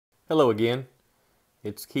Hello again,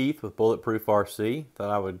 it's Keith with Bulletproof RC. Thought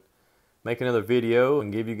I would make another video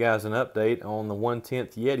and give you guys an update on the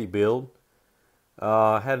 1/10 Yeti build.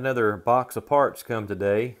 I had another box of parts come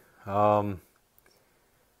today.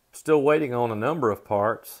 Still waiting on a number of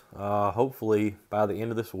parts. Hopefully by the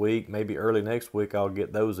end of this week, maybe early next week, I'll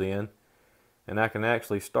get those in and I can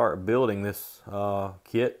actually start building this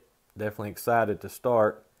kit. Definitely excited to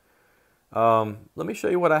start. Let me show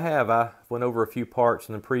you what I have. I went over a few parts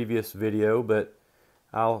in the previous video, but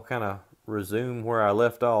I'll kind of resume where I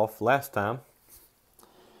left off last time.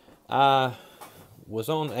 I was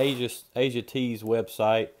on Asia T's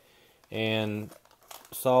website and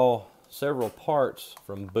saw several parts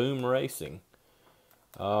from Boom Racing.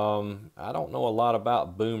 I don't know a lot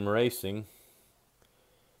about Boom Racing,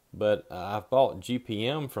 but I've bought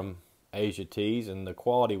GPM from Asia T's and the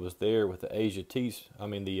quality was there with the Asia T's,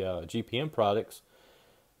 the GPM products.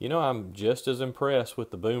 You know, I'm just as impressed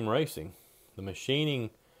with the Boom Racing. The machining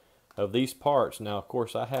of these parts, now of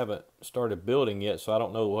course I haven't started building yet, so I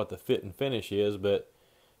don't know what the fit and finish is, but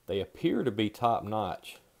they appear to be top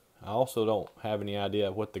notch. I also don't have any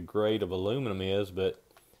idea what the grade of aluminum is, but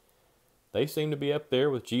they seem to be up there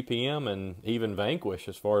with GPM and even Vanquish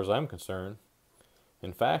as far as I'm concerned.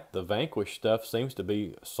 In fact, the Vanquish stuff seems to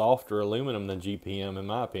be softer aluminum than GPM in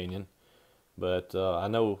my opinion. But I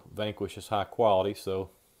know Vanquish is high quality, so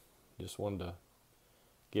just wanted to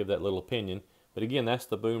give that little opinion. But again, that's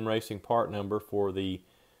the Boom Racing part number for the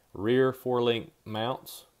rear 4-link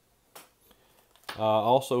mounts.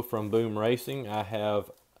 Also from Boom Racing, I have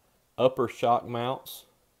upper shock mounts.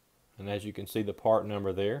 And as you can see, the part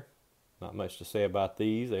number there. Not much to say about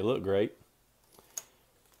these. They look great.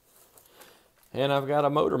 And I've got a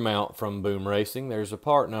motor mount from Boom Racing. There's a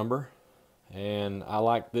part number, and I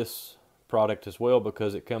like this product as well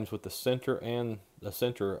because it comes with the center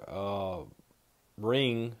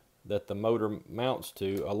ring that the motor mounts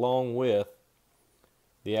to, along with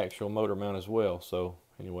the actual motor mount as well. So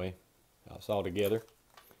anyway, it's all together.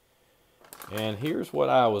 And here's what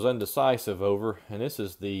I was undecisive over, and this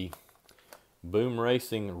is the Boom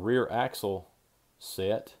Racing rear axle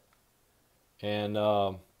set. And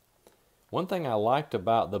one thing I liked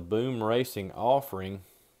about the Boom Racing offering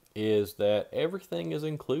is that everything is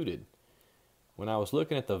included. When I was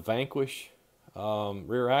looking at the Vanquish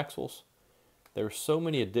rear axles, there were so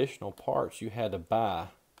many additional parts you had to buy.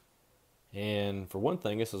 And for one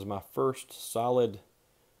thing, this is my first solid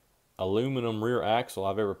aluminum rear axle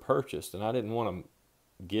I've ever purchased, and I didn't want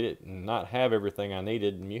to get it and not have everything I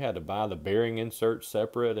needed. And you had to buy the bearing insert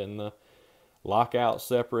separate and the lockout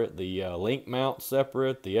separate, the link mount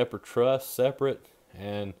separate, the upper truss separate,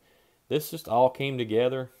 and this just all came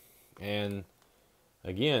together. And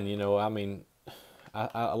again, you know,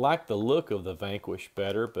 I like the look of the Vanquish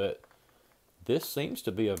better, but this seems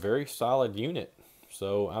to be a very solid unit,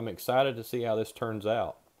 so I'm excited to see how this turns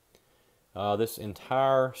out. This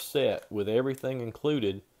entire set with everything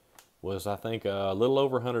included was, I think, a little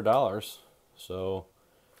over $100. So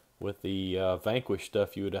with the Vanquish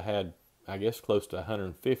stuff, you would have had, I guess, close to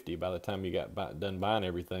 150 by the time you got done buying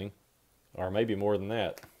everything, or maybe more than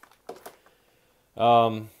that.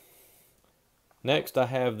 Next, I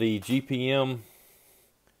have the GPM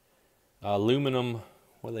aluminum,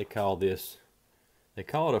 what do they call this? They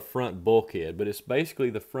call it a front bulkhead, but it's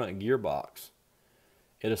basically the front gearbox.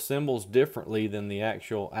 It assembles differently than the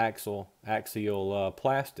actual axial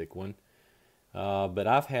plastic one, but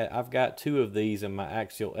I've got two of these in my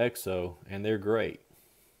Axial Exo, and they're great.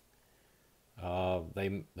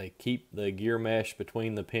 They keep the gear mesh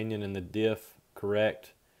between the pinion and the diff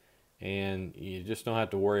correct, and you just don't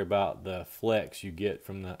have to worry about the flex you get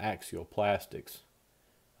from the axial plastics.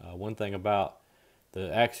 One thing about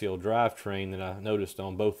the axial drivetrain that I noticed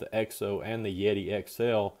on both the Exo and the Yeti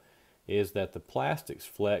XL is that the plastics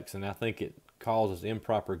flex, and I think it causes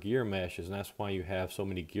improper gear meshes, and that's why you have so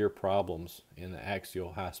many gear problems in the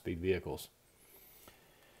axial high-speed vehicles.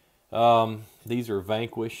 These are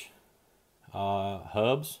Vanquish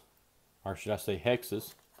hubs, or should I say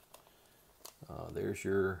hexes. There's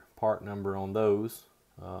your part number on those.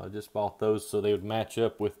 I just bought those so they would match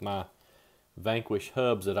up with my Vanquish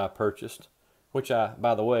hubs that I purchased, which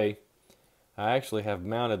by the way, I actually have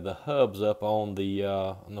mounted the hubs up on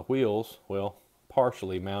the wheels, well,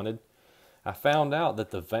 partially mounted. I found out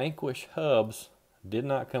that the Vanquish hubs did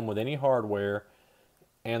not come with any hardware,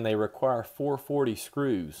 and they require 440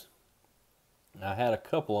 screws. I had a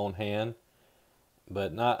couple on hand,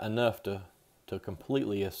 but not enough to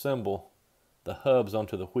completely assemble the hubs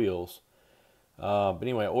onto the wheels. But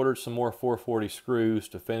anyway, I ordered some more 440 screws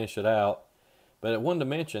to finish it out. But I wanted to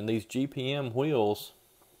mention, these GPM wheels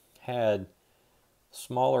had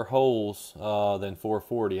smaller holes than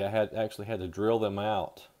 440. I actually had to drill them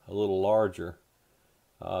out a little larger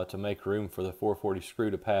to make room for the 440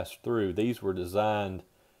 screw to pass through. These were designed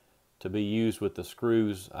to be used with the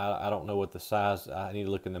screws. I don't know what the size, I need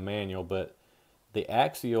to look in the manual, but the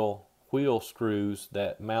axial wheel screws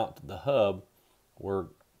that mount the hub were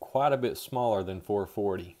quite a bit smaller than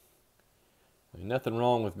 440. I mean, nothing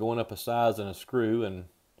wrong with going up a size in a screw, and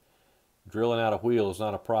drilling out a wheel is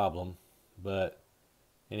not a problem. But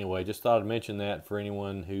anyway, just thought I'd mention that for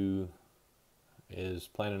anyone who is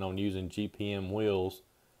planning on using GPM wheels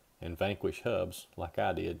and Vanquish hubs like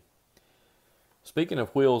I did. Speaking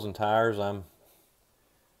of wheels and tires, I'm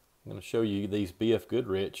going to show you these BF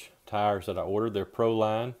Goodrich tires that I ordered. They're Pro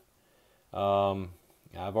Line.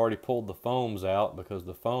 I've already pulled the foams out because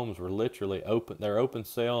the foams were literally open. They're open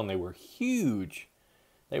cell and they were huge.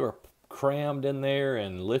 They were crammed in there,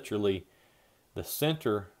 and literally the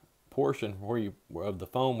center portion of the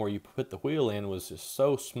foam where you put the wheel in was just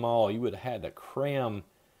so small. You would have had to cram.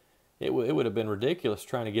 It would have been ridiculous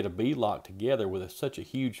trying to get a bead-lock together with such a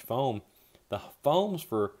huge foam. The foams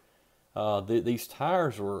for these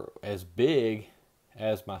tires were as big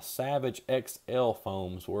as my Savage XL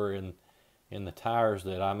foams were in the tires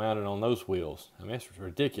that I mounted on those wheels. I mean, it's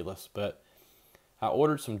ridiculous. But I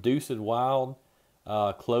ordered some Deuced Wild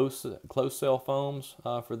close cell foams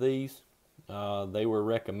for these. They were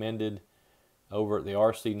recommended over at the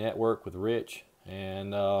RC Network with Rich,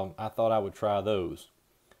 and I thought I would try those.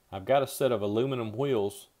 I've got a set of aluminum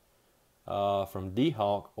wheels from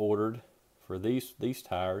D-Hawk ordered for these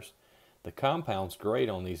tires. The compound's great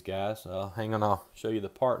on these guys. Hang on, I'll show you the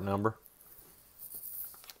part number.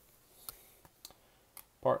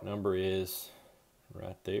 Part number is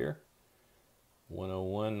right there,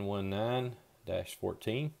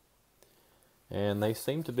 10119-14. And they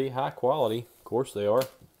seem to be high quality. Of course they are,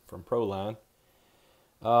 from Pro Line.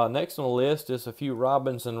 Next on the list is a few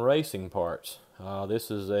Robinson Racing parts.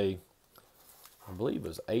 This is I believe it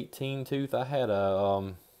was 18 tooth. I had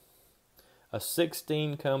a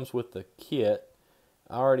 16 comes with the kit.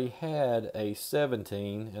 I already had a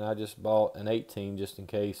 17, and I just bought an 18 just in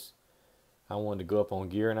case I wanted to go up on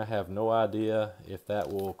gear, and I have no idea if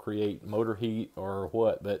that will create motor heat or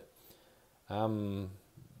what, but I'm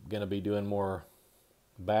going to be doing more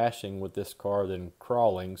bashing with this car than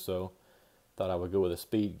crawling, so thought I would go with a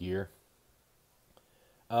speed gear.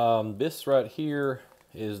 This right here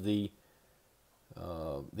is the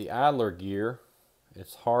idler gear.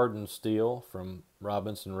 It's hardened steel from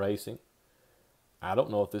Robinson Racing. I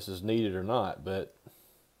don't know if this is needed or not, but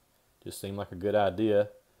just seemed like a good idea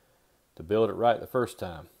to build it right the first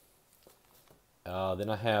time. Then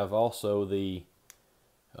I have also the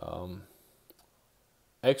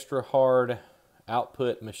extra hard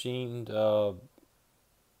output machined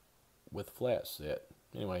with flat set.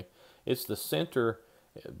 Anyway, it's the center,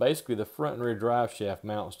 basically the front and rear drive shaft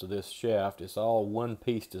mounts to this shaft. It's all one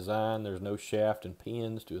piece design. There's no shaft and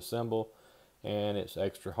pins to assemble, and it's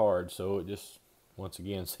extra hard, so it just once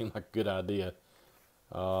again seemed like a good idea.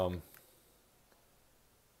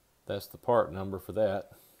 That's the part number for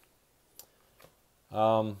that.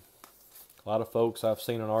 A lot of folks I've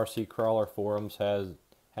seen on RC Crawler forums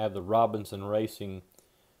have the Robinson Racing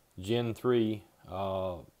Gen 3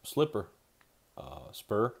 slipper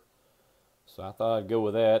spur. So I thought I'd go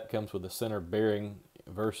with that. It comes with the center bearing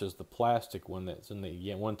versus the plastic one that's in the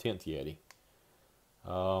 1/10 Yeti.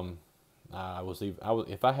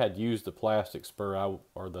 If I had used the plastic spur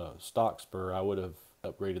or the stock spur, I would have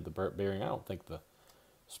upgraded the bearing. I don't think the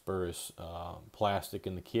spur is plastic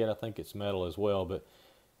in the kit. I think it's metal as well, but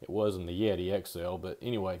it was in the Yeti XL. But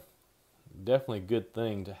anyway, definitely a good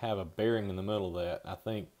thing to have a bearing in the middle of that. I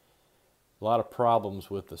think a lot of problems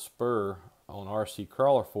with the spur on RC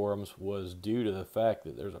Crawler forums was due to the fact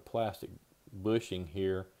that there's a plastic bushing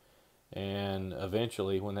here, and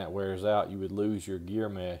eventually when that wears out you would lose your gear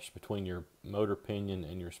mesh between your motor pinion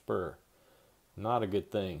and your spur. Not a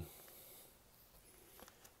good thing.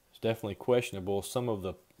 It's definitely questionable some of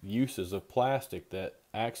the uses of plastic that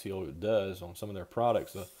Axial does on some of their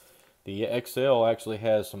products. The XL actually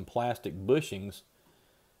has some plastic bushings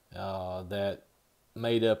that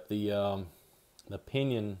made up the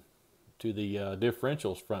pinion to the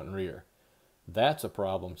differentials front and rear. That's a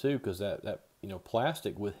problem too, because that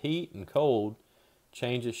plastic with heat and cold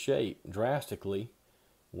changes shape drastically,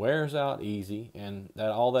 wears out easy, and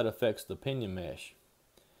all that affects the pinion mesh.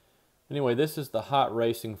 Anyway, this is the Hot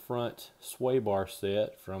Racing front sway bar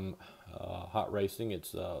set from Hot Racing.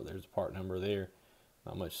 It's there's a part number there.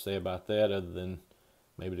 Not much to say about that other than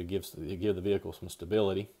maybe to give the vehicle some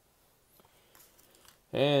stability.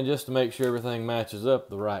 And just to make sure everything matches up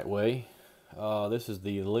the right way, This is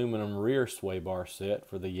the aluminum rear sway bar set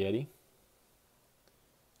for the Yeti.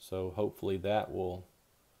 So hopefully that will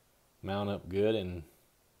mount up good and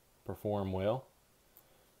perform well.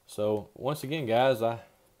 So once again, guys, I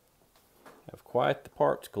have quite the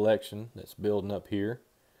parts collection that's building up here.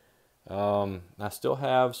 I still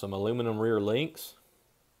have some aluminum rear links.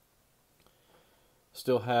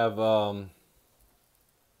 Still have a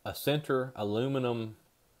center aluminum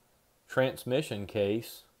transmission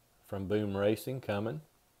case from Boom Racing coming.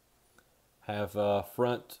 Have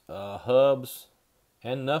front hubs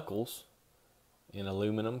and knuckles in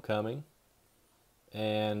aluminum coming.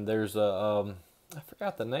 And there's a, I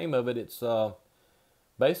forgot the name of it. It's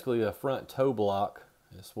basically a front toe block.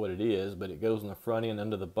 That's what it is, but it goes in the front end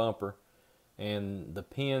under the bumper. And the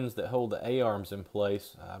pins that hold the A-arms in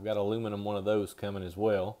place, I've got aluminum one of those coming as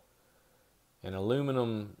well. An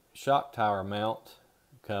aluminum shock tower mount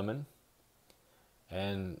coming.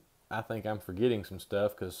 And I think I'm forgetting some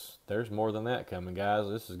stuff because there's more than that coming, guys.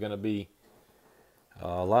 This is going to be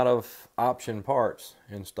a lot of option parts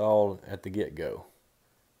installed at the get-go.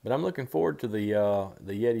 But I'm looking forward to the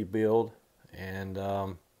Yeti build, and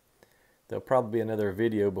there'll probably be another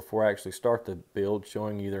video before I actually start the build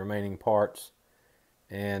showing you the remaining parts.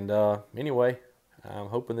 And anyway, I'm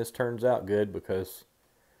hoping this turns out good because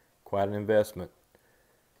quite an investment.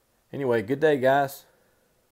 Anyway, good day, guys.